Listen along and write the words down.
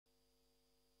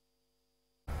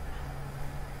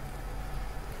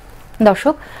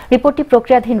দর্শক, রিপোর্টটি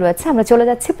প্রক্রিয়াধীন রয়েছে, আমরা চলে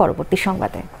যাচ্ছি পরবর্তী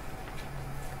সংবাদে।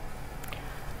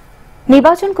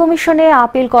 নির্বাচন কমিশনে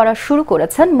আপিল করা শুরু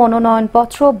করেছেন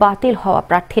মনোনয়নপত্র বাতিল হওয়া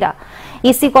প্রার্থীরা।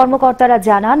 ইসি কর্মকর্তারা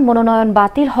জানান, মনোনয়ন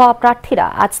বাতিল হওয়া প্রার্থীরা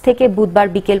আজ থেকে বুধবার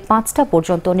বিকেল 5টা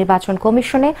পর্যন্ত নির্বাচন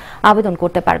কমিশনে আবেদন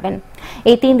করতে পারবেন।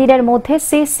 এই 3 দিনের মধ্যে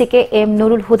সিএসসিকে এম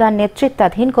নুরুল হুদার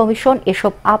নেতৃত্বাধীন কমিশন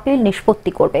এসব আপিল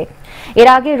নিষ্পত্তি করবে। এর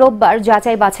আগে রোববার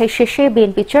যাচাই বাছাই শেষে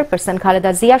বিএনপি চেয়ারপারসন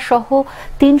খালেদা জিয়া সহ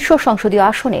 300 সংসদীয়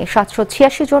আসনে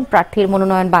 786 জন প্রার্থীর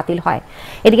মনোনয়ন বাতিল হয়।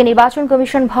 এদিকে নির্বাচন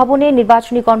কমিশন ভবনে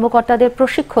নির্বাচনী কর্মকর্তাদের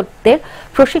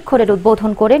প্রশিক্ষণের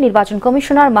উদ্বোধন করে নির্বাচন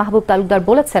কমিশনার মাহবুব তালুকদার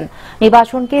বলেছেন,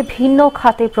 নির্বাচনকে ভিন্ন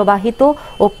খাতে প্রবাহিত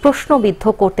ও প্রশ্নবিদ্ধ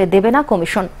করতে দেবে না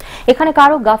কমিশন। এখানে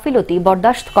কারো গাফিলতি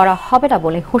বরদাস্ত করা হবে না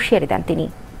বলে হুঁশিয়ারি দেন তিনি।